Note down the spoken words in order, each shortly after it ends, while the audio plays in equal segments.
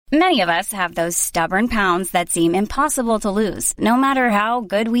Many of us have those stubborn pounds that seem impossible to lose, no matter how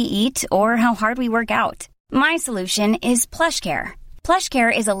good we eat or how hard we work out. My solution is PlushCare.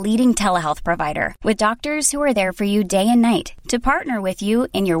 PlushCare is a leading telehealth provider with doctors who are there for you day and night to partner with you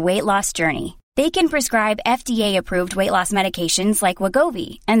in your weight loss journey. They can prescribe FDA-approved weight loss medications like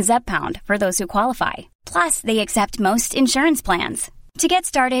Wegovy and Zepbound for those who qualify. Plus, they accept most insurance plans. To get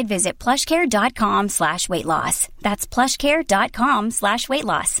started, visit plushcare.com/weightloss. That's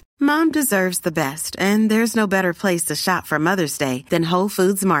plushcare.com/weightloss. Mom deserves the best, and there's no better place to shop for Mother's Day than Whole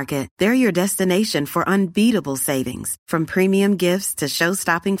Foods Market. They're your destination for unbeatable savings, from premium gifts to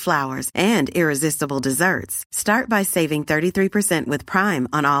show-stopping flowers and irresistible desserts. Start by saving 33% with Prime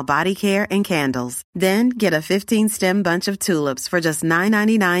on all body care and candles. Then get a 15-stem bunch of tulips for just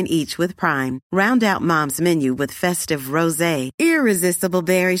 $9.99 each with Prime. Round out Mom's menu with festive rosé, irresistible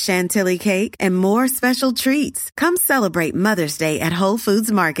berry chantilly cake, and more special treats. Come celebrate Mother's Day at Whole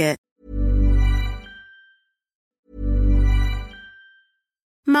Foods Market.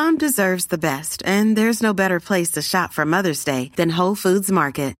 Mom deserves the best, and there's no better place to shop for Mother's Day than Whole Foods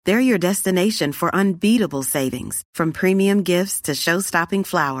Market. They're your destination for unbeatable savings, from premium gifts to show-stopping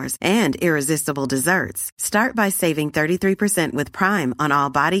flowers and irresistible desserts. Start by saving 33% with Prime on all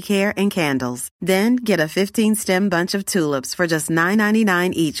body care and candles. Then get a 15-stem bunch of tulips for just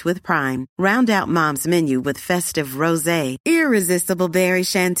 $9.99 each with Prime. Round out Mom's menu with festive rosé, irresistible berry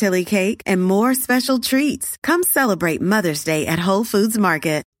chantilly cake, and more special treats. Come celebrate Mother's Day at Whole Foods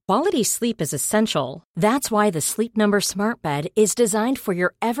Market. Quality sleep is essential. That's why the Sleep Number Smart Bed is designed for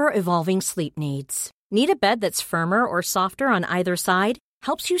your ever-evolving sleep needs. Need a bed that's firmer or softer on either side?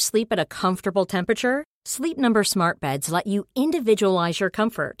 Helps you sleep at a comfortable temperature? Sleep Number Smart Beds let you individualize your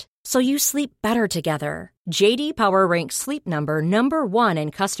comfort, so you sleep better together. J.D. Power ranks Sleep Number number 1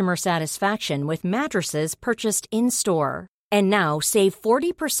 in customer satisfaction with mattresses purchased in-store. And now save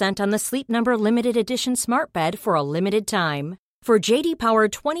 40% on the Sleep Number Limited Edition Smart Bed for a limited time. For J.D. Power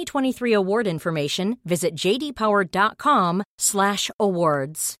 2023 award information, visit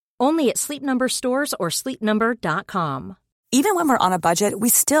jdpower.com/awards. Only at Sleep Number stores or sleepnumber.com. Even when we're on a budget, we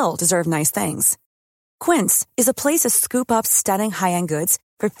still deserve nice things. Quince is a place to scoop up stunning high-end goods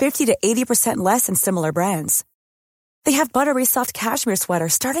for 50 to 80% less than similar brands. They have buttery soft cashmere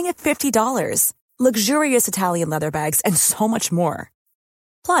sweaters starting at $50, luxurious Italian leather bags, and so much more.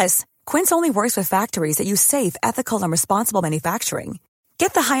 Plus, Quince only works with factories that use safe, ethical, and responsible manufacturing.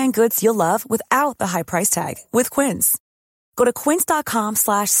 Get the high-end goods you'll love without the high price tag with Quince. Go to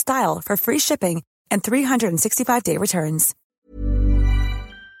quince.com/style for free shipping and 365-day returns.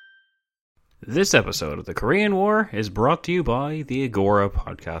 This episode of The Korean War is brought to you by the Agora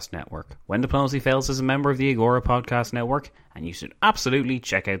Podcast Network. When Diplomacy Fails is a member of the Agora Podcast Network, and you should absolutely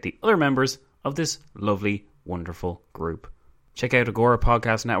check out the other members of this lovely, wonderful group. Check out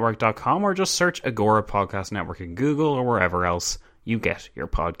agorapodcastnetwork.com or just search Agora Podcast Network in Google or wherever else you get your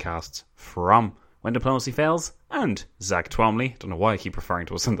podcasts from. When Diplomacy Fails and Zach Twomley, don't know why I keep referring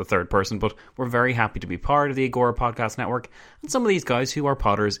to us in the third person, but we're very happy to be part of the Agora Podcast Network, and some of these guys who are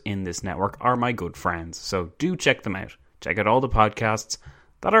podders in this network are my good friends, so do check them out. Check out all the podcasts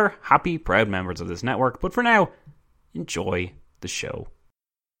that are happy, proud members of this network, but for now, enjoy the show.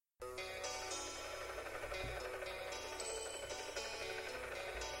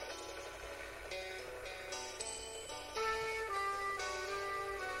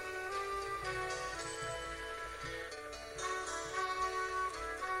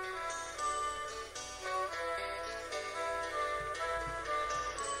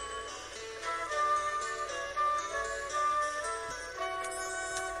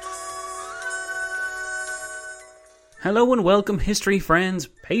 Hello and welcome, history friends,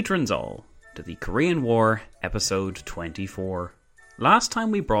 patrons all, to the Korean War, episode 24. Last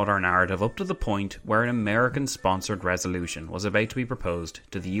time we brought our narrative up to the point where an American-sponsored resolution was about to be proposed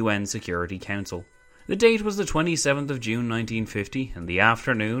to the UN Security Council. The date was the 27th of June 1950 in the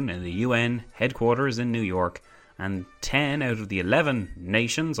afternoon in the UN headquarters in New York, and 10 out of the 11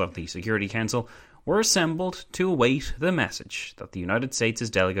 nations of the Security Council were assembled to await the message that the United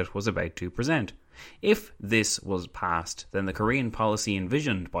States' delegate was about to present. If this was passed, then the Korean policy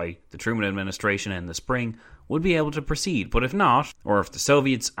envisioned by the Truman administration in the spring would be able to proceed, but if not, or if the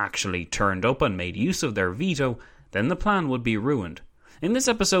Soviets actually turned up and made use of their veto, then the plan would be ruined. In this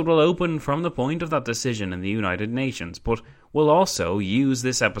episode we'll open from the point of that decision in the United Nations, but we'll also use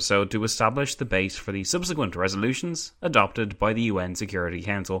this episode to establish the base for the subsequent resolutions adopted by the UN Security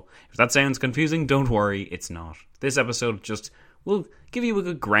Council. If that sounds confusing, don't worry, it's not. This episode just will give you a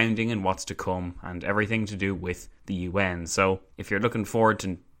good grounding in what's to come and everything to do with the UN. So if you're looking forward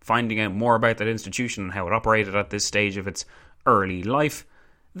to finding out more about that institution and how it operated at this stage of its early life,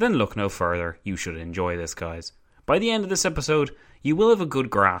 then look no further. You should enjoy this, guys. By the end of this episode, you will have a good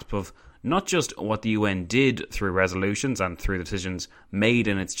grasp of not just what the UN did through resolutions and through decisions made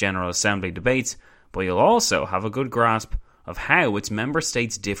in its General Assembly debates, but you'll also have a good grasp of how its member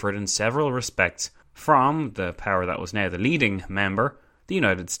states differed in several respects from the power that was now the leading member, the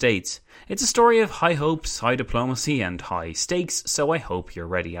United States. It's a story of high hopes, high diplomacy, and high stakes, so I hope you're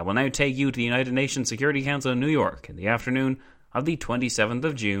ready. I will now take you to the United Nations Security Council in New York in the afternoon of the 27th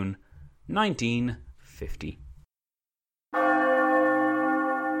of June, 1950.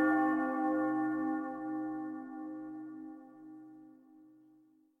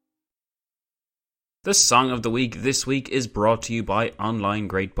 The Song of the Week this week is brought to you by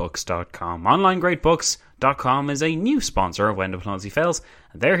OnlineGreatBooks.com. OnlineGreatBooks.com is a new sponsor of When Diplomacy Fails,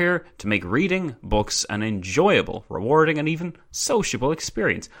 and they're here to make reading books an enjoyable, rewarding, and even sociable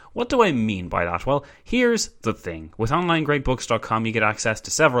experience. What do I mean by that? Well, here's the thing. With OnlineGreatBooks.com, you get access to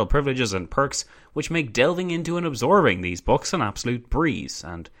several privileges and perks which make delving into and absorbing these books an absolute breeze,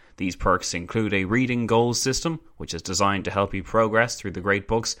 and these perks include a reading goals system, which is designed to help you progress through the great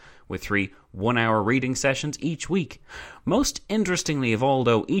books with 3 one-hour reading sessions each week. Most interestingly of all,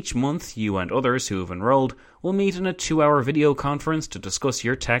 though, each month you and others who have enrolled will meet in a 2-hour video conference to discuss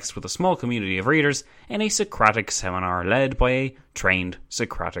your text with a small community of readers in a Socratic seminar led by a trained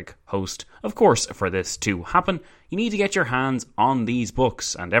Socratic host. Of course, for this to happen, you need to get your hands on these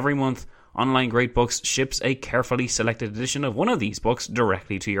books, and every month Online Great Books ships a carefully selected edition of one of these books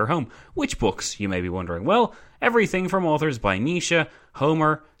directly to your home. Which books, you may be wondering? Well, everything from authors by Nietzsche,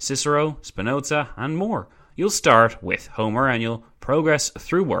 Homer, Cicero, Spinoza, and more. You'll start with Homer and you'll progress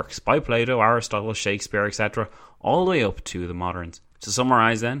through works by Plato, Aristotle, Shakespeare, etc., all the way up to the moderns. To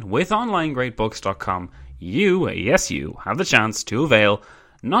summarise then, with OnlineGreatBooks.com, you have the chance to avail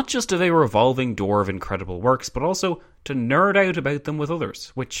not just of a revolving door of incredible works, but also to nerd out about them with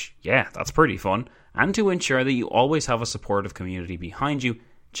others, which, that's pretty fun, and to ensure that you always have a supportive community behind you,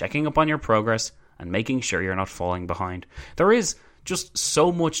 checking up on your progress and making sure you're not falling behind. There is just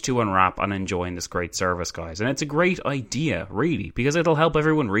so much to unwrap and enjoy in this great service, guys, and it's a great idea, really, because it'll help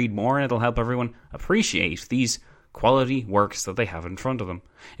everyone read more and it'll help everyone appreciate these quality works that they have in front of them.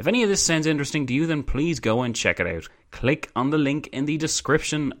 If any of this sounds interesting to you, then please go and check it out. Click on the link in the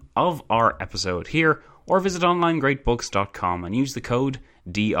description of our episode here, or visit OnlineGreatBooks.com and use the code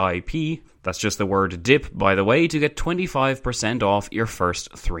DIP, that's just the word DIP by the way, to get 25% off your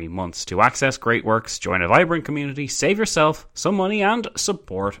first 3 months. To access great works, join a vibrant community, save yourself some money, and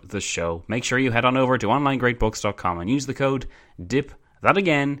support the show. Make sure you head on over to OnlineGreatBooks.com and use the code DIP. That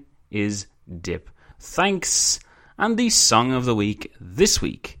again is DIP. Thanks. And the Song of the Week this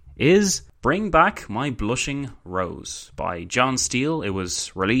week is Bring Back My Blushing Rose by John Steele. It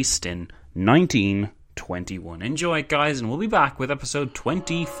was released in 1921. Enjoy it, guys, and we'll be back with episode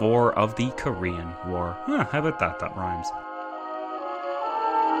 24 of the Korean War. How about that? That rhymes.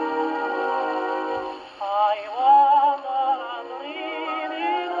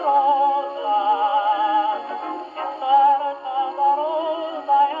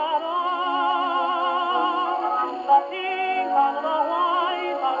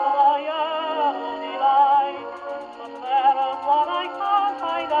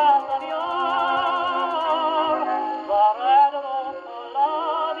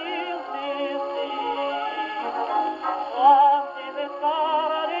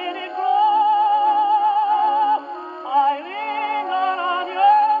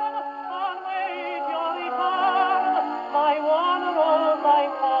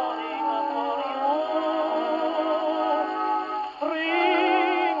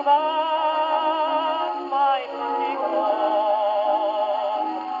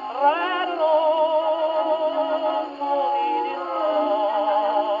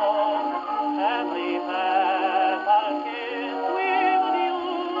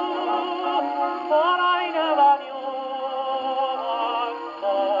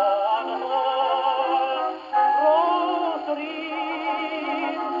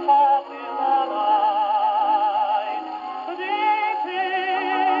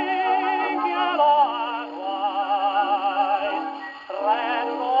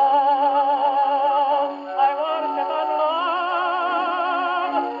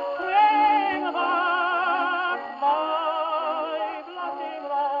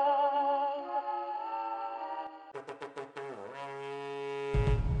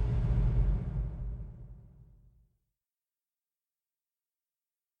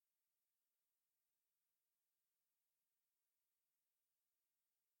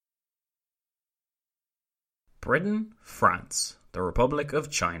 Britain, France, the Republic of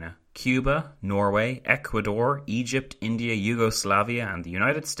China, Cuba, Norway, Ecuador, Egypt, India, Yugoslavia, and the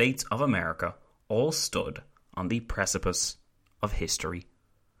United States of America all stood on the precipice of history.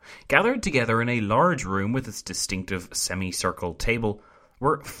 Gathered together in a large room with its distinctive semicircle table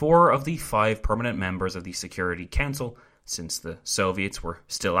were 4 of the 5 permanent members of the Security Council, since the Soviets were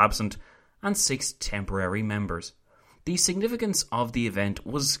still absent, and 6 temporary members. The significance of the event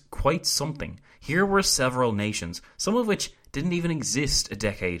was quite something. Here were several nations, some of which didn't even exist a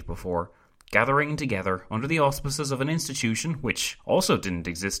decade before, gathering together under the auspices of an institution which also didn't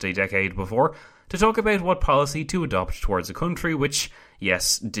exist a decade before, to talk about what policy to adopt towards a country which,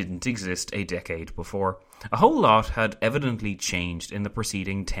 yes, didn't exist a decade before. A whole lot had evidently changed in the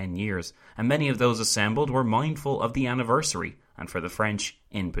preceding 10 years, and many of those assembled were mindful of the anniversary, and for the French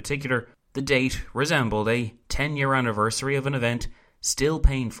in particular, the date resembled a 10-year anniversary of an event still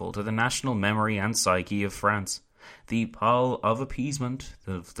painful to the national memory and psyche of France. The pall of appeasement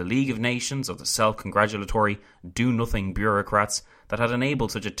of the League of Nations, of the self-congratulatory, do-nothing bureaucrats that had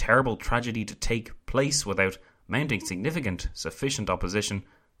enabled such a terrible tragedy to take place without mounting significant, sufficient opposition,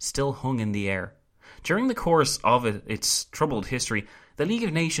 still hung in the air. During the course of its troubled history, the League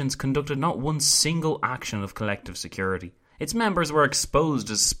of Nations conducted not one single action of collective security. Its members were exposed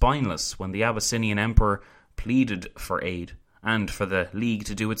as spineless when the Abyssinian Emperor pleaded for aid, and for the League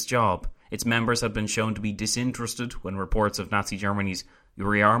to do its job. Its members had been shown to be disinterested when reports of Nazi Germany's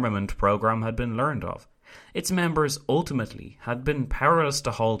rearmament program had been learned of. Its members ultimately had been powerless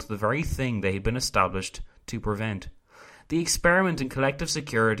to halt the very thing they had been established to prevent. The experiment in collective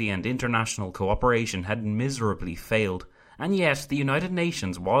security and international cooperation had miserably failed, and yet the United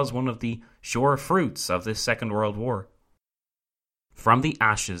Nations was one of the sure fruits of this Second World War. From the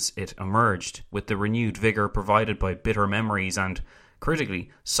ashes it emerged, with the renewed vigour provided by bitter memories and,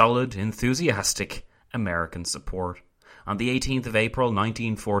 critically, solid, enthusiastic American support. On the 18th of April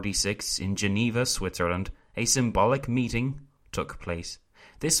 1946, in Geneva, Switzerland, a symbolic meeting took place.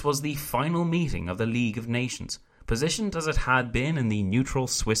 This was the final meeting of the League of Nations. Positioned as it had been in the neutral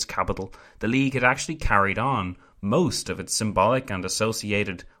Swiss capital, the League had actually carried on most of its symbolic and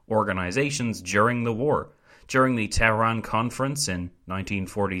associated organisations during the war. During the Tehran Conference in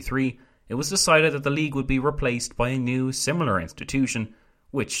 1943, it was decided that the League would be replaced by a new, similar institution,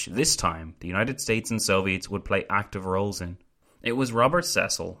 which, this time, the United States and Soviets would play active roles in. It was Robert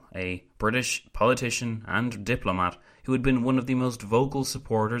Cecil, a British politician and diplomat, who had been one of the most vocal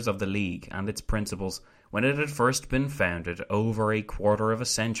supporters of the League and its principles when it had first been founded over a quarter of a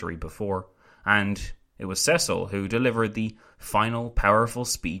century before, and it was Cecil who delivered the final powerful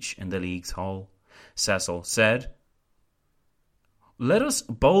speech in the League's hall. Cecil said, "Let us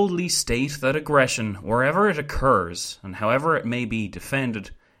boldly state that aggression, wherever it occurs, and however it may be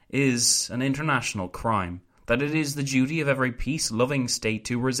defended, is an international crime, that it is the duty of every peace-loving state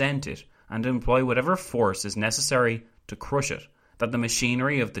to resent it, and employ whatever force is necessary to crush it, that the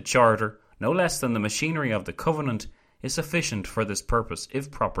machinery of the Charter, no less than the machinery of the Covenant, is sufficient for this purpose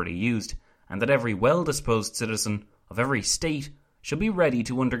if properly used, and that every well-disposed citizen of every state shall be ready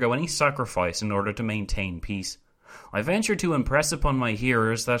to undergo any sacrifice in order to maintain peace. I venture to impress upon my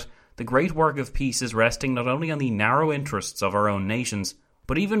hearers that the great work of peace is resting not only on the narrow interests of our own nations,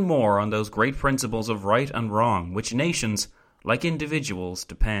 but even more on those great principles of right and wrong which nations, like individuals,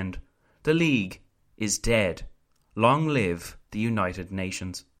 depend. The League is dead. Long live the United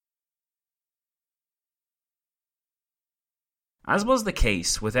Nations." As was the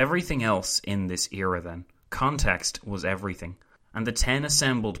case with everything else in this era then, context was everything, and the 10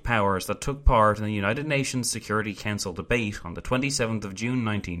 assembled powers that took part in the United Nations Security Council debate on the 27th of June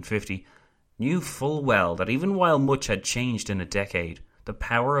 1950 knew full well that even while much had changed in a decade, the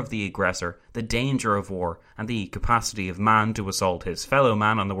power of the aggressor, the danger of war, and the capacity of man to assault his fellow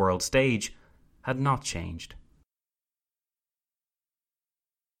man on the world stage had not changed.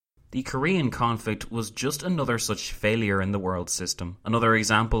 The Korean conflict was just another such failure in the world system, another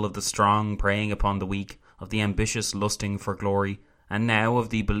example of the strong preying upon the weak, of the ambitious lusting for glory, and now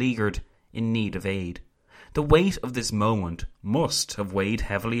of the beleaguered in need of aid. The weight of this moment must have weighed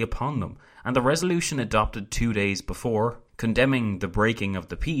heavily upon them, and the resolution adopted 2 days before, condemning the breaking of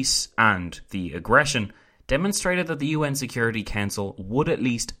the peace and the aggression, demonstrated that the UN Security Council would at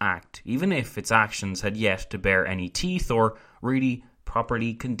least act, even if its actions had yet to bear any teeth or really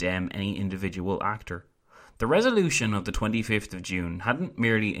properly condemn any individual actor. The resolution of the 25th of June hadn't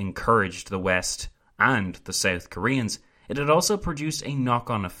merely encouraged the West and the South Koreans, it had also produced a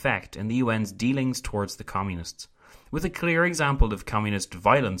knock-on effect in the UN's dealings towards the communists, with a clear example of communist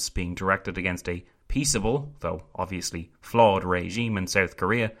violence being directed against a peaceable, though obviously flawed regime in South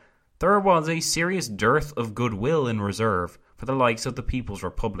Korea. There was a serious dearth of goodwill in reserve for the likes of the People's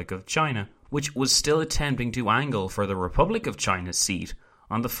Republic of China, which was still attempting to angle for the Republic of China's seat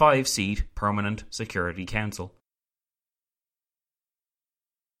on the 5-seat Permanent Security Council.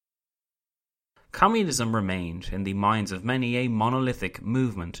 Communism remained, in the minds of many, a monolithic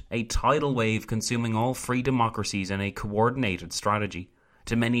movement, a tidal wave consuming all free democracies in a coordinated strategy.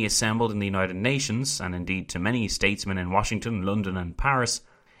 To many assembled in the United Nations, and indeed to many statesmen in Washington, London and Paris,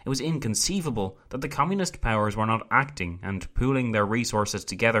 it was inconceivable that the communist powers were not acting and pooling their resources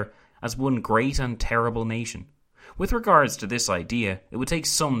together as one great and terrible nation. With regards to this idea, it would take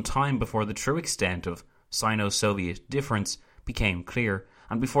some time before the true extent of Sino-Soviet difference became clear,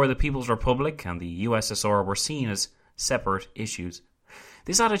 and before the People's Republic and the USSR were seen as separate issues.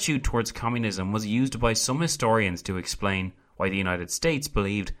 This attitude towards communism was used by some historians to explain why the United States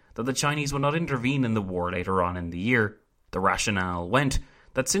believed that the Chinese would not intervene in the war later on in the year. The rationale went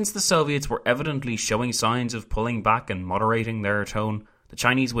that since the Soviets were evidently showing signs of pulling back and moderating their tone, the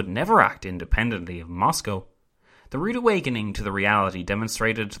Chinese would never act independently of Moscow. The rude awakening to the reality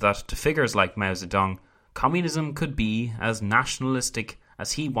demonstrated that to figures like Mao Zedong, communism could be as nationalistic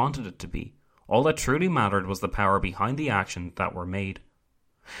as he wanted it to be. All that truly mattered was the power behind the actions that were made.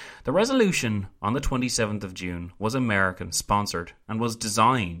 The resolution on the 27th of June was American-sponsored and was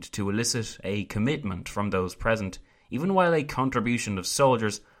designed to elicit a commitment from those present, even while a contribution of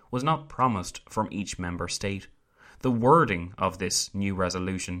soldiers was not promised from each member state. The wording of this new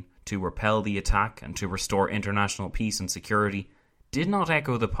resolution, to repel the attack and to restore international peace and security, did not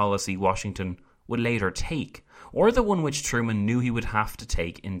echo the policy Washington would later take, or the one which Truman knew he would have to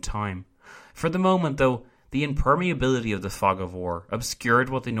take in time. For the moment, though, the impermeability of the fog of war obscured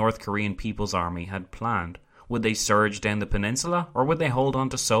what the North Korean People's Army had planned. Would they surge down the peninsula, or would they hold on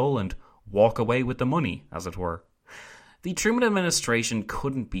to Seoul and walk away with the money, as it were? The Truman administration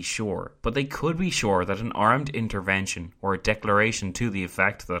couldn't be sure, but they could be sure that an armed intervention, or a declaration to the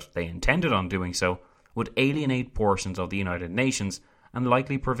effect that they intended on doing so, would alienate portions of the United Nations and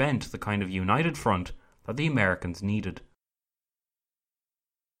likely prevent the kind of united front that the Americans needed.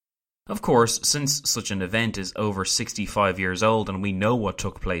 Of course, since such an event is over 65 years old and we know what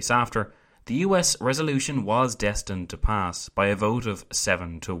took place after, the US resolution was destined to pass by a vote of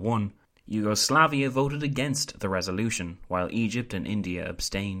 7-1. Yugoslavia voted against the resolution, while Egypt and India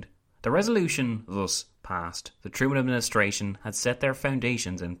abstained. The resolution thus passed. The Truman administration had set their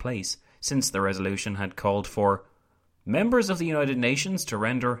foundations in place, since the resolution had called for members of the United Nations to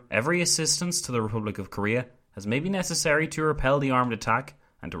render every assistance to the Republic of Korea as may be necessary to repel the armed attack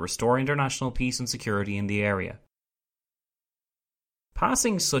and to restore international peace and security in the area.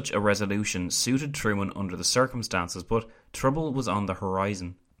 Passing such a resolution suited Truman under the circumstances, but trouble was on the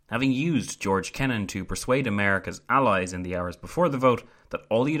horizon. Having used George Kennan to persuade America's allies in the hours before the vote that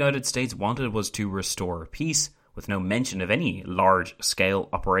all the United States wanted was to restore peace, with no mention of any large-scale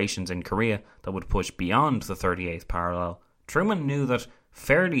operations in Korea that would push beyond the 38th parallel, Truman knew that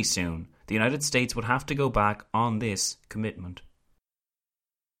fairly soon the United States would have to go back on this commitment.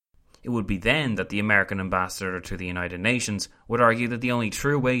 It would be then that the American ambassador to the United Nations would argue that the only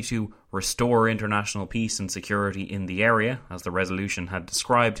true way to restore international peace and security in the area, as the resolution had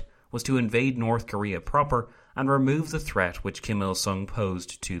described, was to invade North Korea proper and remove the threat which Kim Il-sung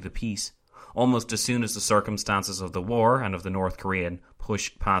posed to the peace. Almost as soon as the circumstances of the war and of the North Korean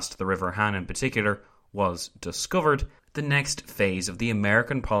push past the River Han in particular was discovered, the next phase of the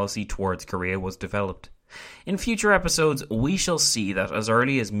American policy towards Korea was developed. In future episodes, we shall see that as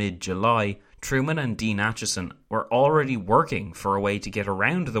early as mid-July, Truman and Dean Acheson were already working for a way to get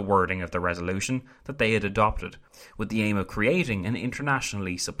around the wording of the resolution that they had adopted, with the aim of creating an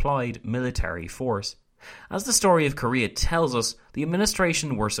internationally supplied military force. As the story of Korea tells us, the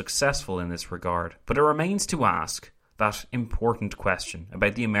administration were successful in this regard, but it remains to ask that important question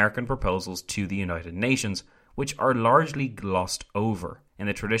about the American proposals to the United Nations, which are largely glossed over in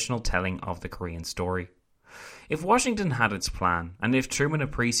the traditional telling of the Korean story. If Washington had its plan, and if Truman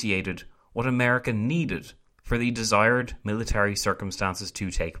appreciated what America needed for the desired military circumstances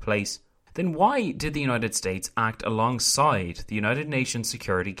to take place, then why did the United States act alongside the United Nations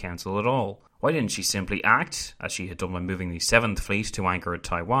Security Council at all? Why didn't she simply act, as she had done by moving the 7th Fleet to anchor at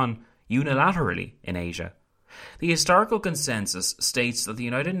Taiwan, unilaterally in Asia? The historical consensus states that the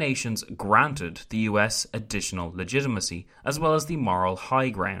United Nations granted the US additional legitimacy, as well as the moral high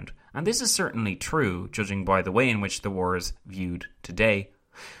ground, and this is certainly true, judging by the way in which the war is viewed today.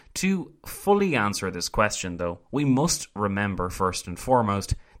 To fully answer this question, though, we must remember first and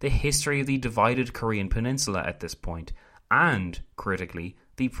foremost the history of the divided Korean peninsula at this point, and, critically,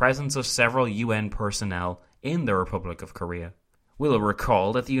 the presence of several UN personnel in the Republic of Korea. We'll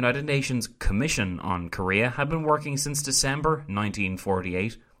recall that the United Nations Commission on Korea had been working since December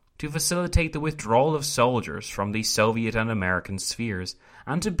 1948 to facilitate the withdrawal of soldiers from the Soviet and American spheres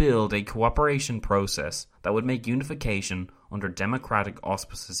and to build a cooperation process that would make unification under democratic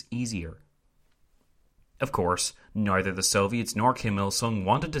auspices easier. Of course, neither the Soviets nor Kim Il-sung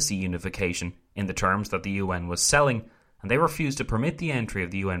wanted to see unification in the terms that the UN was selling, and they refused to permit the entry of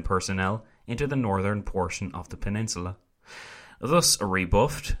the UN personnel into the northern portion of the peninsula. Thus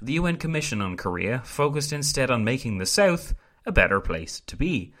rebuffed, the UN Commission on Korea focused instead on making the South a better place to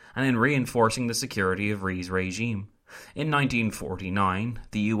be, and in reinforcing the security of Rhee's regime. In 1949,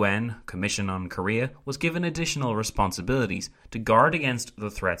 the UN Commission on Korea was given additional responsibilities to guard against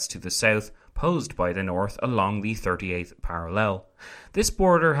the threats to the south posed by the north along the 38th parallel. This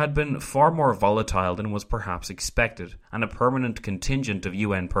border had been far more volatile than was perhaps expected, and a permanent contingent of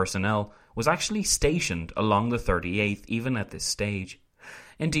UN personnel was actually stationed along the 38th even at this stage.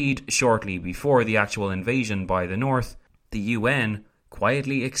 Indeed, shortly before the actual invasion by the north, the UN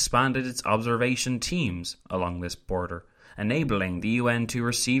quietly expanded its observation teams along this border, enabling the UN to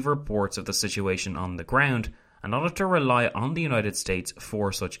receive reports of the situation on the ground and not to rely on the United States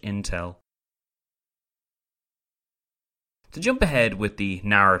for such intel. To jump ahead with the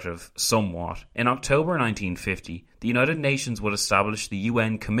narrative somewhat, in October 1950, the United Nations would establish the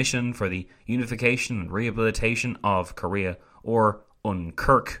UN Commission for the Unification and Rehabilitation of Korea, or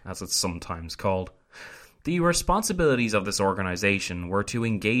UNKURK as it's sometimes called. The responsibilities of this organisation were to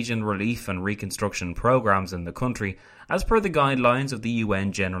engage in relief and reconstruction programmes in the country as per the guidelines of the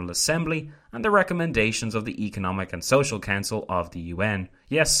UN General Assembly and the recommendations of the Economic and Social Council of the UN.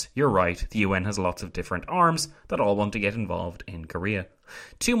 Yes, you're right, the UN has lots of different arms that all want to get involved in Korea.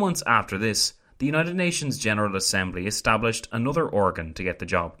 2 months after this, the United Nations General Assembly established another organ to get the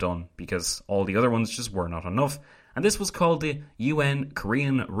job done because all the other ones just were not enough, and this was called the UN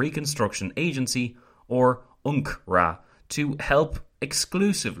Korean Reconstruction Agency, or UNKRA, to help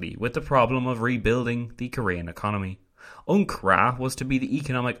exclusively with the problem of rebuilding the Korean economy. UNKRA was to be the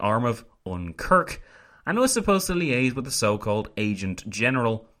economic arm of UNKURK, and was supposed to liaise with the so-called Agent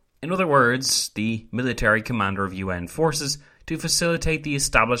General, in other words, the military commander of UN forces, to facilitate the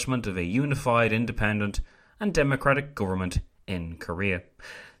establishment of a unified, independent, and democratic government in Korea.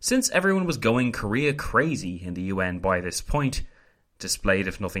 Since everyone was going Korea crazy in the UN by this point, displayed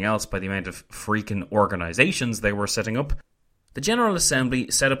if nothing else by the amount of freaking organisations they were setting up, the General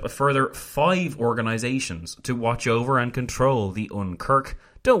Assembly set up a further 5 organisations to watch over and control the UNKURK.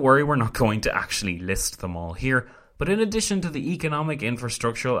 Don't worry, we're not going to actually list them all here, but in addition to the economic,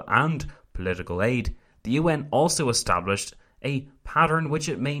 infrastructural and political aid, the UN also established a pattern which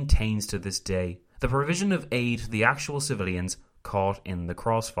it maintains to this day: the provision of aid to the actual civilians caught in the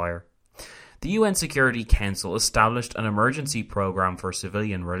crossfire. The UN Security Council established an emergency programme for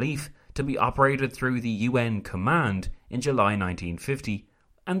civilian relief to be operated through the UN Command in July 1950,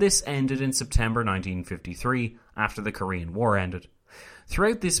 and this ended in September 1953 after the Korean War ended.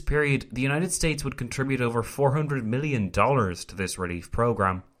 Throughout this period, the United States would contribute over $400 million to this relief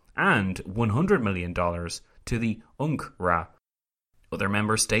programme and $100 million to the UNKRA. Other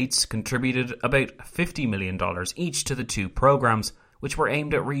member states contributed about $50 million each to the 2 programmes, which were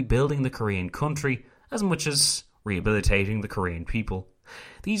aimed at rebuilding the Korean country as much as rehabilitating the Korean people.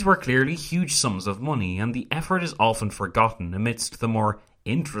 These were clearly huge sums of money, and the effort is often forgotten amidst the more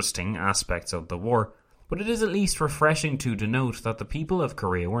interesting aspects of the war, but it is at least refreshing to denote that the people of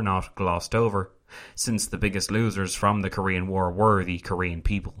Korea were not glossed over, since the biggest losers from the Korean War were the Korean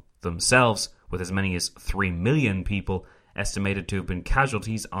people themselves, with as many as 3 million people estimated to have been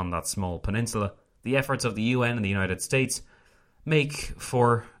casualties on that small peninsula. The efforts of the UN and the United States make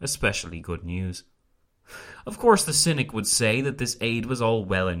for especially good news. Of course, the cynic would say that this aid was all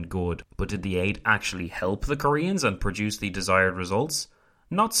well and good, but did the aid actually help the Koreans and produce the desired results?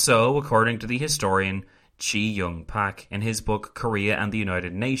 Not so, according to the historian Chi Young-pak in his book Korea and the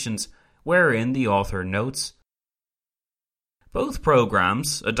United Nations, wherein the author notes, both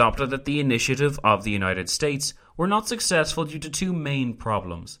programs, adopted at the initiative of the United States, were not successful due to 2 main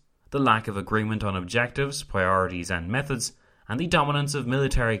problems: the lack of agreement on objectives, priorities and methods, and the dominance of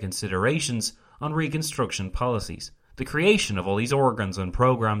military considerations on reconstruction policies. The creation of all these organs and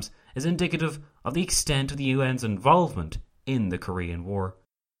programs is indicative of the extent of the UN's involvement in the Korean War.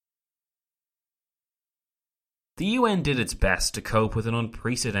 The UN did its best to cope with an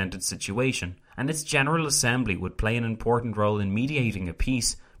unprecedented situation, and its General Assembly would play an important role in mediating a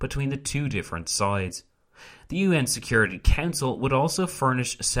peace between the 2 different sides. The UN Security Council would also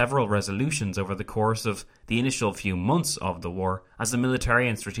furnish several resolutions over the course of the initial few months of the war, as the military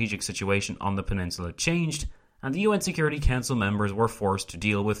and strategic situation on the peninsula changed, and the UN Security Council members were forced to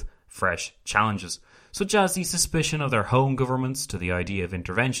deal with fresh challenges, such as the suspicion of their home governments to the idea of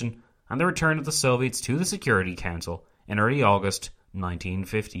intervention and the return of the Soviets to the Security Council in early August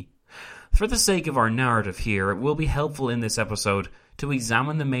 1950. For the sake of our narrative here, it will be helpful in this episode to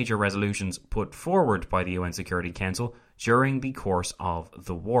examine the major resolutions put forward by the UN Security Council during the course of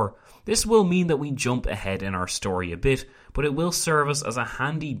the war. This will mean that we jump ahead in our story a bit, but it will serve us as a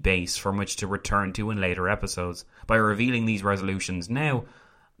handy base from which to return to in later episodes. By revealing these resolutions now,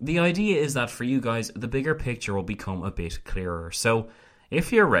 the idea is that for you guys, the bigger picture will become a bit clearer. So,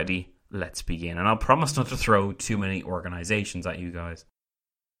 if you're ready, let's begin. And I'll promise not to throw too many organisations at you guys.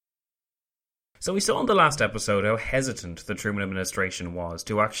 So we saw in the last episode how hesitant the Truman administration was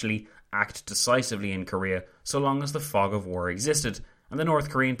to actually act decisively in Korea so long as the fog of war existed and the North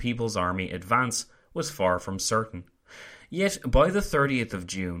Korean People's Army advance was far from certain. Yet by the 30th of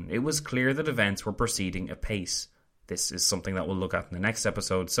June, it was clear that events were proceeding apace. This is something that we'll look at in the next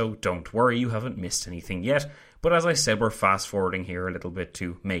episode, so don't worry, you haven't missed anything yet. But as I said, we're fast forwarding here a little bit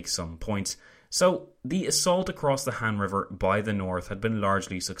to make some points. So, the assault across the Han River by the North had been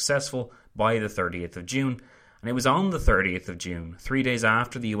largely successful by the 30th of June, and it was on the 30th of June, 3 days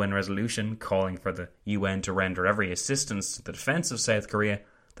after the UN resolution calling for the UN to render every assistance to the defence of South Korea,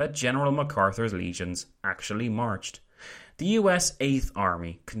 that General MacArthur's legions actually marched. The US 8th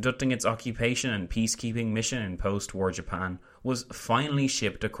Army, conducting its occupation and peacekeeping mission in post-war Japan, was finally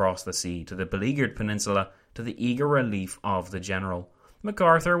shipped across the sea to the beleaguered peninsula to the eager relief of the general.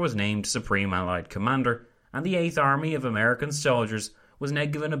 MacArthur was named Supreme Allied Commander, and the 8th Army of American soldiers was now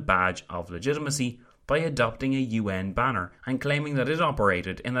given a badge of legitimacy by adopting a UN banner and claiming that it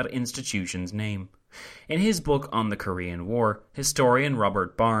operated in that institution's name. In his book on the Korean War, historian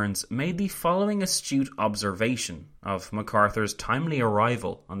Robert Barnes made the following astute observation of MacArthur's timely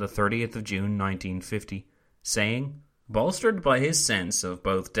arrival on the 30th of June 1950, saying, "Bolstered by his sense of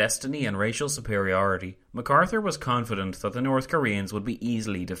both destiny and racial superiority, MacArthur was confident that the North Koreans would be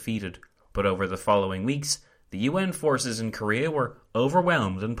easily defeated. But over the following weeks, the UN forces in Korea were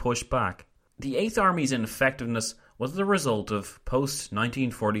overwhelmed and pushed back. The 8th Army's ineffectiveness was the result of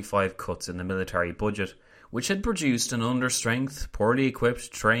post-1945 cuts in the military budget, which had produced an understrength, poorly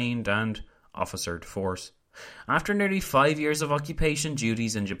equipped, trained and officered force. After nearly 5 years of occupation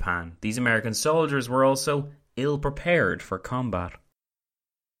duties in Japan, these American soldiers were also ill-prepared for combat."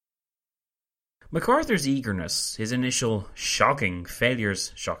 MacArthur's eagerness, his initial shocking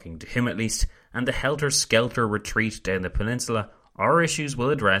failures, shocking to him at least, and the helter-skelter retreat down the peninsula are issues we'll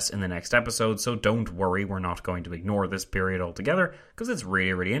address in the next episode, so don't worry, we're not going to ignore this period altogether, because it's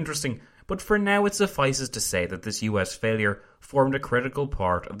really, really interesting. But for now, it suffices to say that this US failure formed a critical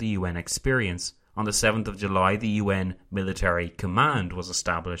part of the UN experience. On the 7th of July, the UN Military Command was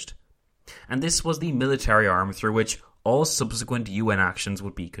established, and this was the military arm through which all subsequent UN actions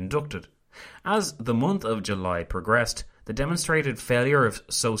would be conducted. As the month of July progressed, the demonstrated failure of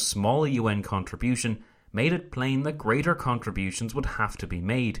so small a UN contribution made it plain that greater contributions would have to be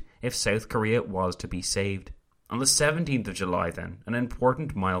made if South Korea was to be saved. On the 17th of July then, an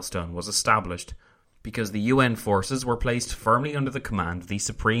important milestone was established, because the UN forces were placed firmly under the command of the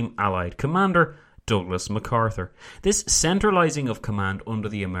Supreme Allied Commander, Douglas MacArthur. This centralising of command under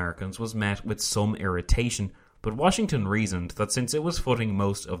the Americans was met with some irritation, but Washington reasoned that since it was footing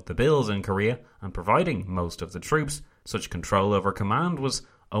most of the bills in Korea and providing most of the troops, such control over command was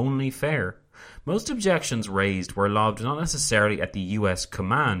only fair. Most objections raised were lobbed not necessarily at the US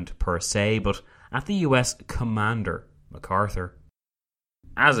command per se, but at the US commander, MacArthur.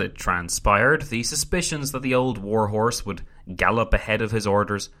 As it transpired, the suspicions that the old warhorse would gallop ahead of his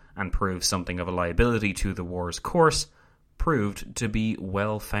orders and prove something of a liability to the war's course proved to be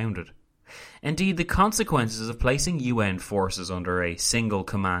well founded. Indeed, the consequences of placing UN forces under a single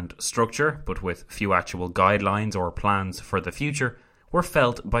command structure, but with few actual guidelines or plans for the future, were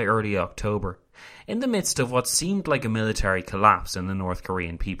felt by early October. In the midst of what seemed like a military collapse in the North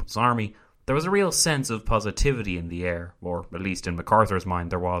Korean People's Army, there was a real sense of positivity in the air, or at least in MacArthur's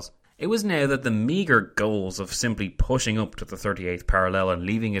mind there was. It was now that the meagre goals of simply pushing up to the 38th parallel and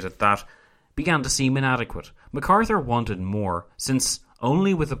leaving it at that began to seem inadequate. MacArthur wanted more, since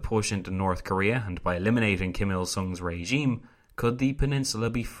only with a push into North Korea and by eliminating Kim Il-sung's regime could the peninsula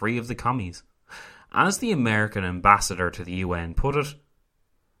be free of the commies. As the American ambassador to the UN put it,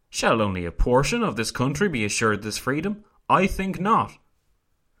 "Shall only a portion of this country be assured this freedom? I think not."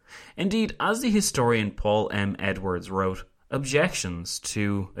 Indeed, as the historian Paul M. Edwards wrote, objections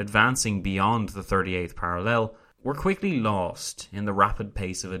to advancing beyond the 38th parallel were quickly lost in the rapid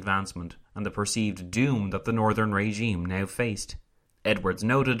pace of advancement and the perceived doom that the northern regime now faced. Edwards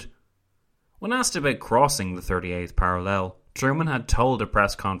noted, When asked about crossing the 38th parallel, Truman had told a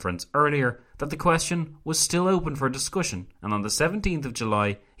press conference earlier that the question was still open for discussion, and on the 17th of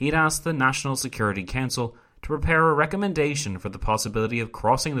July he had asked the National Security Council to prepare a recommendation for the possibility of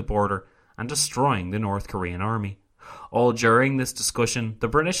crossing the border and destroying the North Korean army. All during this discussion, the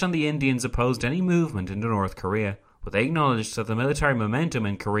British and the Indians opposed any movement into North Korea, but they acknowledged that the military momentum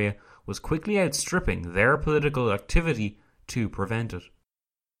in Korea was quickly outstripping their political activity to prevent it.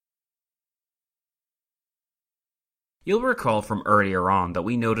 You'll recall from earlier on that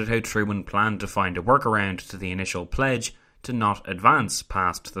we noted how Truman planned to find a workaround to the initial pledge to not advance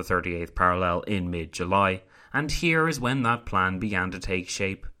past the 38th parallel in mid-July, and here is when that plan began to take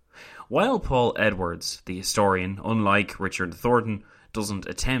shape. While Paul Edwards, the historian, unlike Richard Thornton, doesn't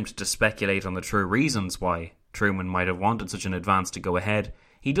attempt to speculate on the true reasons why Truman might have wanted such an advance to go ahead,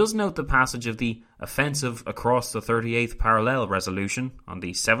 he does note the passage of the Offensive Across the 38th Parallel resolution on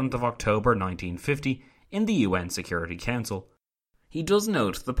the 7th of October 1950 in the UN Security Council. He does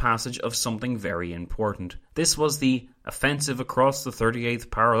note the passage of something very important. This was the Offensive Across the 38th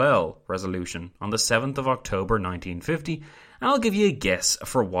Parallel resolution on the 7th of October 1950, and I'll give you a guess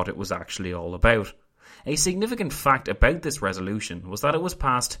for what it was actually all about. A significant fact about this resolution was that it was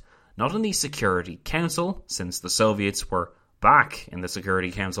passed not in the Security Council, since the Soviets were back in the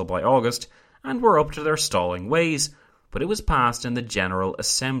Security Council by August and were up to their stalling ways, but it was passed in the General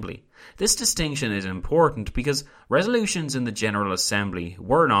Assembly. This distinction is important because resolutions in the General Assembly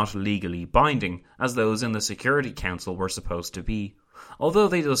were not legally binding, as those in the Security Council were supposed to be. Although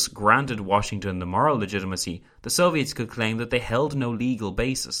they thus granted Washington the moral legitimacy, the Soviets could claim that they held no legal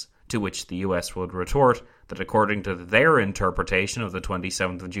basis, to which the US would retort that according to their interpretation of the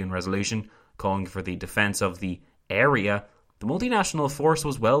 27th of June resolution, calling for the defence of the area, the multinational force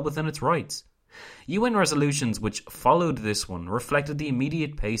was well within its rights. UN resolutions which followed this one reflected the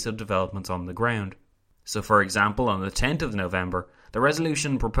immediate pace of developments on the ground. So, for example, on the 10th of November, the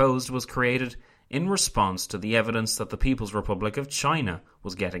resolution proposed was created in response to the evidence that the People's Republic of China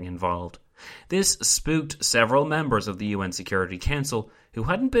was getting involved. This spooked several members of the UN Security Council who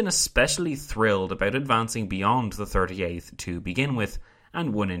hadn't been especially thrilled about advancing beyond the 38th to begin with,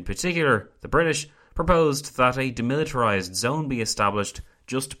 and one in particular, the British, proposed that a demilitarized zone be established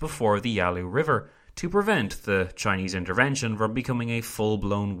just before the Yalu River to prevent the Chinese intervention from becoming a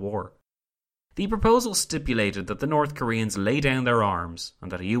full-blown war. The proposal stipulated that the North Koreans lay down their arms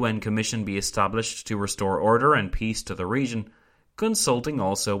and that a UN commission be established to restore order and peace to the region, consulting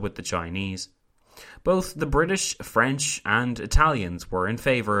also with the Chinese. Both the British, French and Italians were in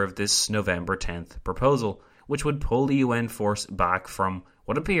favour of this November 10th proposal, which would pull the UN force back from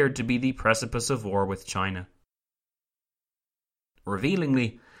what appeared to be the precipice of war with China.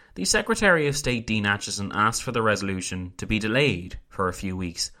 Revealingly, the Secretary of State Dean Acheson asked for the resolution to be delayed for a few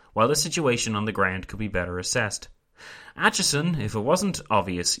weeks while the situation on the ground could be better assessed. Acheson, if it wasn't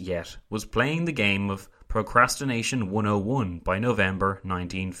obvious yet, was playing the game of Procrastination 101 by November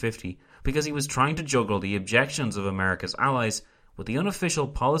 1950 because he was trying to juggle the objections of America's allies with the unofficial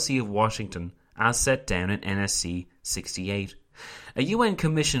policy of Washington as set down in NSC 68. A UN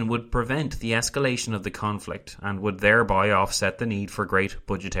commission would prevent the escalation of the conflict and would thereby offset the need for great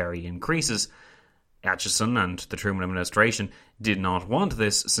budgetary increases. Acheson and the Truman administration did not want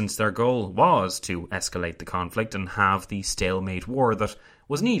this, since their goal was to escalate the conflict and have the stalemate war that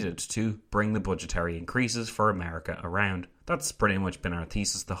was needed to bring the budgetary increases for America around. That's pretty much been our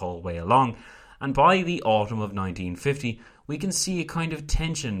thesis the whole way along, and by the autumn of 1950 we can see a kind of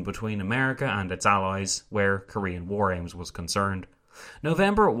tension between America and its allies where Korean War aims was concerned.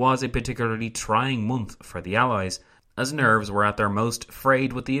 November was a particularly trying month for the Allies, as nerves were at their most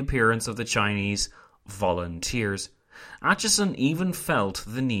frayed with the appearance of the Chinese volunteers. Acheson even felt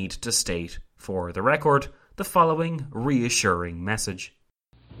the need to state, for the record, the following reassuring message.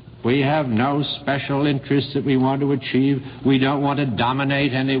 We have no special interests that we want to achieve. We don't want to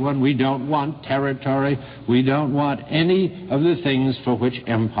dominate anyone. We don't want territory. We don't want any of the things for which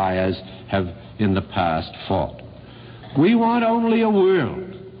empires have in the past fought. We want only a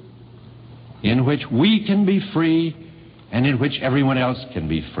world in which we can be free and in which everyone else can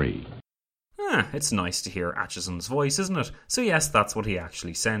be free. It's nice to hear Acheson's voice, isn't it? So yes, that's what he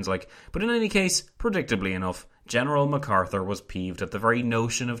actually sounds like. But in any case, predictably enough, General MacArthur was peeved at the very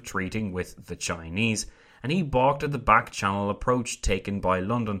notion of treating with the Chinese, and he balked at the back-channel approach taken by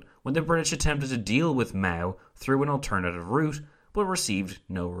London when the British attempted to deal with Mao through an alternative route, but received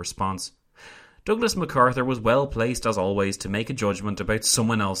no response. Douglas MacArthur was well placed, as always, to make a judgment about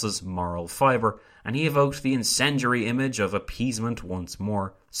someone else's moral fibre, and he evoked the incendiary image of appeasement once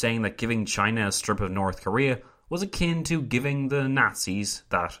more, saying that giving China a strip of North Korea was akin to giving the Nazis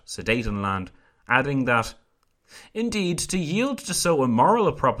that Sudetenland, adding that, "Indeed, to yield to so immoral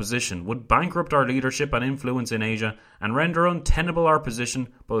a proposition would bankrupt our leadership and influence in Asia and render untenable our position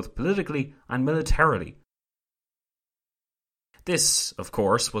both politically and militarily." This, of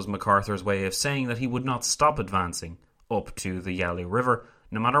course, was MacArthur's way of saying that he would not stop advancing up to the Yalu River,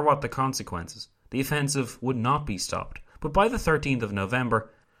 no matter what the consequences. The offensive would not be stopped. But by the 13th of November,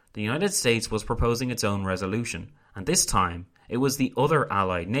 the United States was proposing its own resolution, and this time it was the other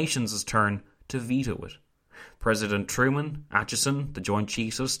Allied nations' turn to veto it. President Truman, Acheson, the Joint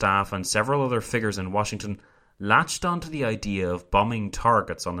Chiefs of Staff, and several other figures in Washington latched onto the idea of bombing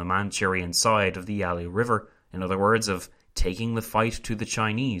targets on the Manchurian side of the Yalu River, in other words, of taking the fight to the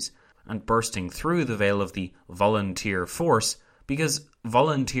Chinese, and bursting through the veil of the volunteer force, because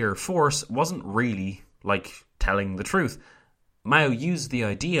volunteer force wasn't really like telling the truth. Mao used the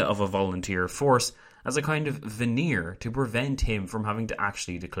idea of a volunteer force as a kind of veneer to prevent him from having to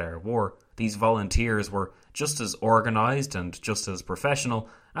actually declare war. These volunteers were just as organised and just as professional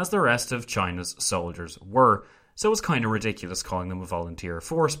as the rest of China's soldiers were, so it was kind of ridiculous calling them a volunteer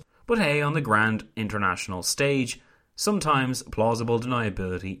force. But hey, on the grand international stage, sometimes plausible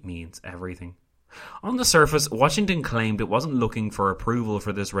deniability means everything. On the surface, Washington claimed it wasn't looking for approval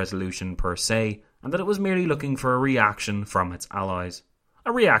for this resolution per se, and that it was merely looking for a reaction from its allies.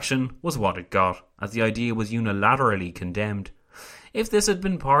 A reaction was what it got, as the idea was unilaterally condemned. If this had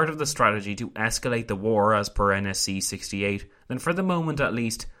been part of the strategy to escalate the war as per NSC 68, then for the moment at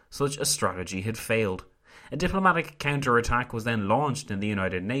least, such a strategy had failed. A diplomatic counterattack was then launched in the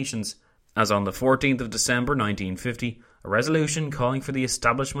United Nations, as on the 14th of December 1950, a resolution calling for the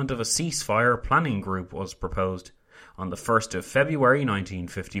establishment of a ceasefire planning group was proposed. On the 1st of February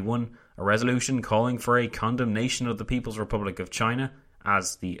 1951, a resolution calling for a condemnation of the People's Republic of China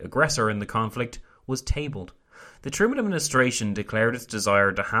as the aggressor in the conflict was tabled. The Truman administration declared its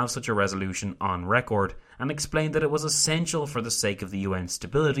desire to have such a resolution on record and explained that it was essential for the sake of the UN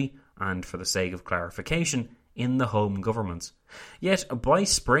stability and for the sake of clarification in the home governments. Yet by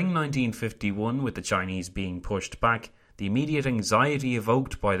spring 1951, with the Chinese being pushed back, the immediate anxiety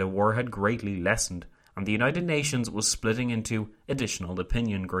evoked by the war had greatly lessened, and the United Nations was splitting into additional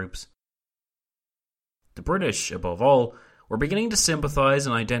opinion groups. The British, above all, were beginning to sympathise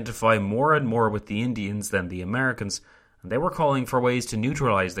and identify more and more with the Indians than the Americans, and they were calling for ways to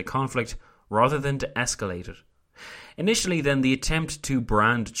neutralise the conflict rather than to escalate it. Initially then, the attempt to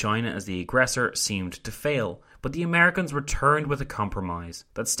brand China as the aggressor seemed to fail, but the Americans returned with a compromise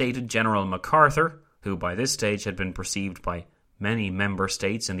that stated General MacArthur, who by this stage had been perceived by many member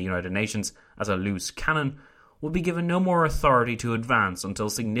states in the United Nations as a loose cannon, would be given no more authority to advance until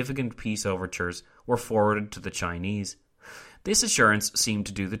significant peace overtures were forwarded to the Chinese. This assurance seemed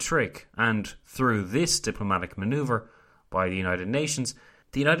to do the trick, and through this diplomatic manoeuvre by the United Nations,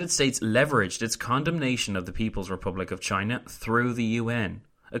 the United States leveraged its condemnation of the People's Republic of China through the UN.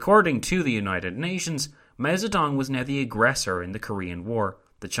 According to the United Nations, Mao Zedong was now the aggressor in the Korean War.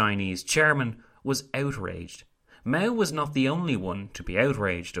 The Chinese chairman was outraged. Mao was not the only one to be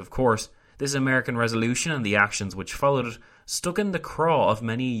outraged, of course. This American resolution and the actions which followed it stuck in the craw of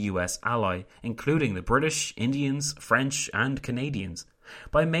many US ally, including the British, Indians, French and Canadians.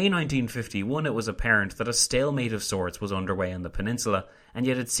 By May 1951 it was apparent that a stalemate of sorts was underway on the peninsula, and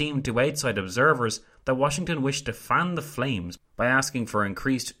yet it seemed to outside observers that Washington wished to fan the flames by asking for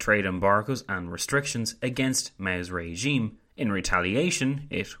increased trade embargoes and restrictions against Mao's regime, in retaliation,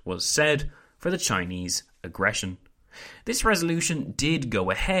 it was said, for the Chinese aggression. This resolution did go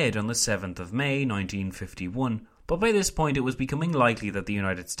ahead on the 7th of May 1951, but by this point it was becoming likely that the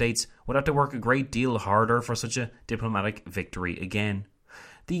United States would have to work a great deal harder for such a diplomatic victory again.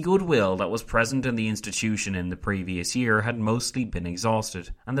 The goodwill that was present in the institution in the previous year had mostly been exhausted,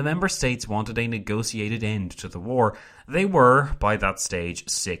 and the member states wanted a negotiated end to the war. They were, by that stage,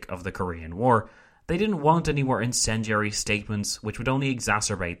 sick of the Korean War. They didn't want any more incendiary statements which would only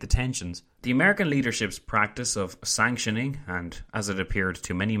exacerbate the tensions. The American leadership's practice of sanctioning, and, as it appeared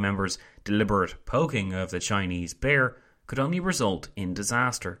to many members, deliberate poking of the Chinese bear, could only result in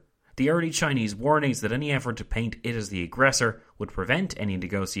disaster. The early Chinese warnings that any effort to paint it as the aggressor would prevent any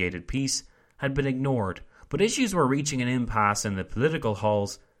negotiated peace had been ignored, but issues were reaching an impasse in the political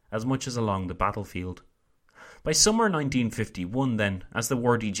halls as much as along the battlefield. By summer 1951 then, as the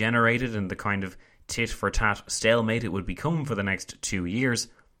war degenerated in the kind of tit-for-tat stalemate it would become for the next 2 years,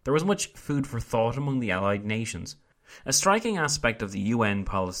 there was much food for thought among the Allied nations. A striking aspect of the UN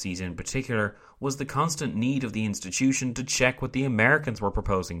policies in particular was the constant need of the institution to check what the Americans were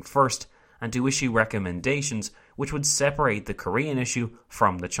proposing first and to issue recommendations which would separate the Korean issue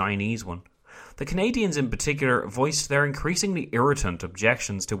from the Chinese one. The Canadians in particular voiced their increasingly irritant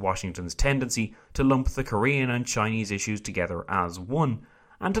objections to Washington's tendency to lump the Korean and Chinese issues together as one,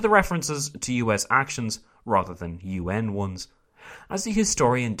 and to the references to US actions rather than UN ones. As the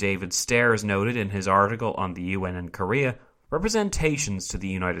historian David Stairs noted in his article on the UN and Korea, representations to the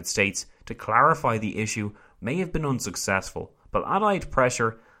United States to clarify the issue may have been unsuccessful, but Allied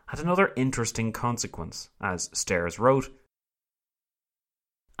pressure had another interesting consequence. As Stairs wrote,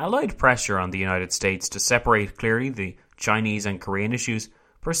 Allied pressure on the United States to separate clearly the Chinese and Korean issues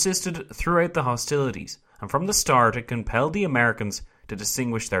persisted throughout the hostilities, and from the start it compelled the Americans to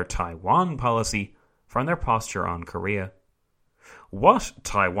distinguish their Taiwan policy from their posture on Korea. What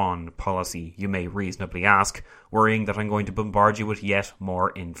Taiwan policy, you may reasonably ask, worrying that I'm going to bombard you with yet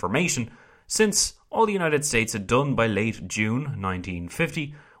more information, since all the United States had done by late June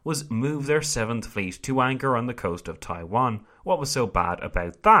 1950 was move their 7th Fleet to anchor on the coast of Taiwan. What was so bad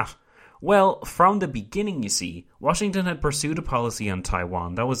about that? Well, from the beginning, you see, Washington had pursued a policy on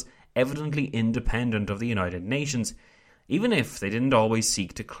Taiwan that was evidently independent of the United Nations, even if they didn't always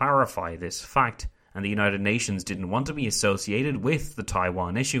seek to clarify this fact, and the United Nations didn't want to be associated with the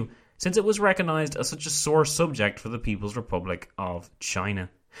Taiwan issue, since it was recognised as such a sore subject for the People's Republic of China.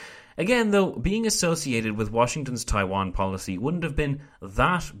 Again, though, being associated with Washington's Taiwan policy wouldn't have been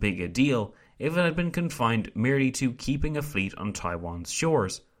that big a deal if it had been confined merely to keeping a fleet on Taiwan's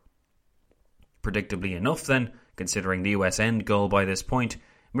shores. Predictably enough then, considering the US end goal by this point,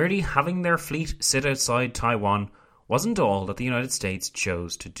 merely having their fleet sit outside Taiwan wasn't all that the United States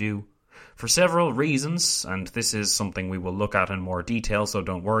chose to do. For several reasons, and this is something we will look at in more detail, so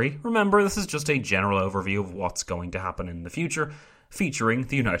don't worry. Remember, this is just a general overview of what's going to happen in the future, featuring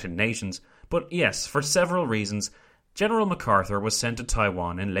the United Nations. But yes, for several reasons, General MacArthur was sent to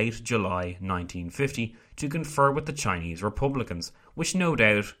Taiwan in late July 1950 to confer with the Chinese Republicans, which no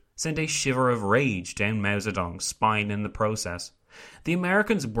doubt sent a shiver of rage down Mao Zedong's spine in the process. The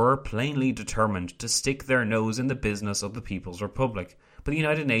Americans were plainly determined to stick their nose in the business of the People's Republic, but the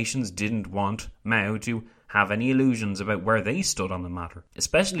United Nations didn't want Mao to have any illusions about where they stood on the matter,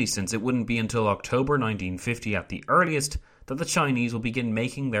 especially since it wouldn't be until October 1950 at the earliest that the Chinese will begin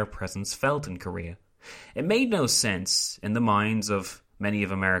making their presence felt in Korea. It made no sense, in the minds of many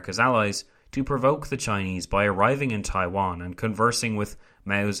of America's allies, to provoke the Chinese by arriving in Taiwan and conversing with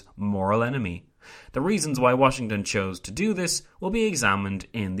Mao's moral enemy. The reasons why Washington chose to do this will be examined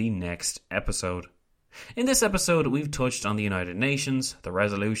in the next episode. In this episode, we've touched on the United Nations, the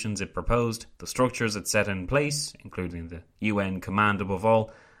resolutions it proposed, the structures it set in place, including the UN command above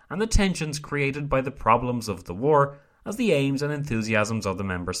all, and the tensions created by the problems of the war as the aims and enthusiasms of the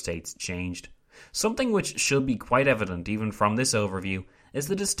member states changed. Something which should be quite evident even from this overview is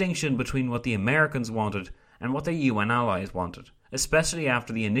the distinction between what the Americans wanted and what their UN allies wanted, especially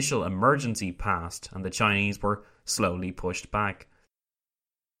after the initial emergency passed and the Chinese were slowly pushed back.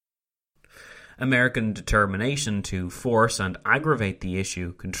 American determination to force and aggravate the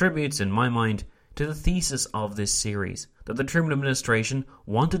issue contributes, in my mind, to the thesis of this series, that the Truman administration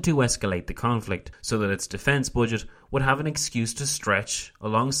wanted to escalate the conflict so that its defense budget would have an excuse to stretch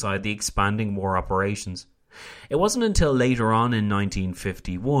alongside the expanding war operations. It wasn't until later on in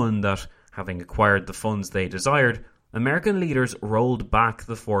 1951 that, having acquired the funds they desired, American leaders rolled back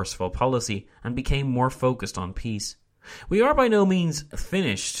the forceful policy and became more focused on peace. We are by no means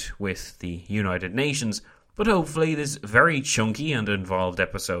finished with the United Nations, but hopefully this very chunky and involved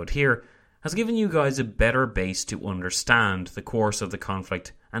episode here has given you guys a better base to understand the course of the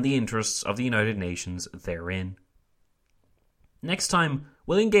conflict and the interests of the United Nations therein. Next time,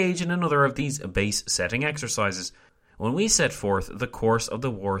 we'll engage in another of these base-setting exercises when we set forth the course of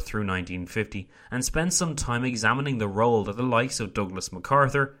the war through 1950 and spend some time examining the role that the likes of Douglas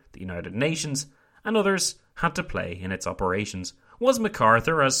MacArthur, the United Nations, and others had to play in its operations. Was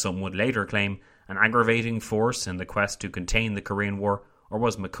MacArthur, as some would later claim, an aggravating force in the quest to contain the Korean War, or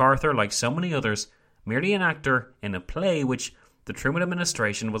was MacArthur, like so many others, merely an actor in a play which the Truman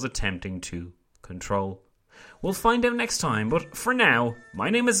administration was attempting to control? We'll find out next time, but for now, my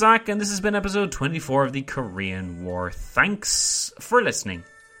name is Zach and this has been episode 24 of the Korean War. Thanks for listening,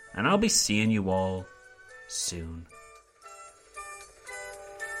 and I'll be seeing you all soon.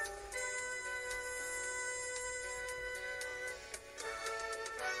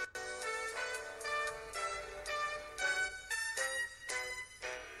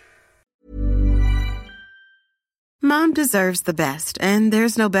 Mom deserves the best, and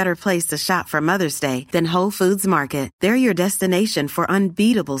there's no better place to shop for Mother's Day than Whole Foods Market. They're your destination for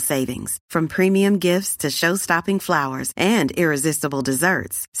unbeatable savings, from premium gifts to show-stopping flowers and irresistible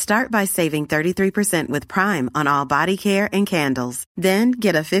desserts. Start by saving 33% with Prime on all body care and candles. Then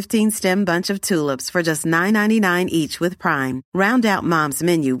get a 15-stem bunch of tulips for just $9.99 each with Prime. Round out Mom's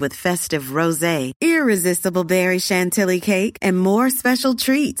menu with festive rosé, irresistible berry chantilly cake, and more special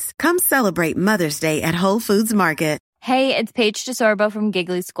treats. Come celebrate Mother's Day at Whole Foods Market. Hey, it's Paige DeSorbo from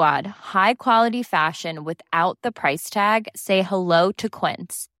Giggly Squad. High quality fashion without the price tag. Say hello to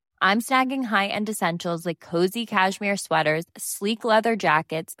Quince. I'm snagging high-end essentials like cozy cashmere sweaters, sleek leather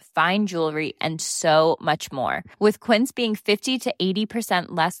jackets, fine jewelry, and so much more. With Quince being 50 to 80%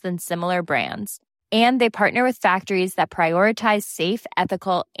 less than similar brands. And they partner with factories that prioritize safe,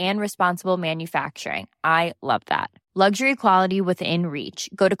 ethical, and responsible manufacturing. I love that. Luxury quality within reach.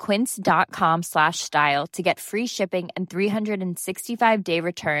 Go to quince.com/style to get free shipping and 365-day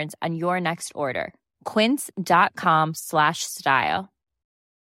returns on your next order. Quince.com/style.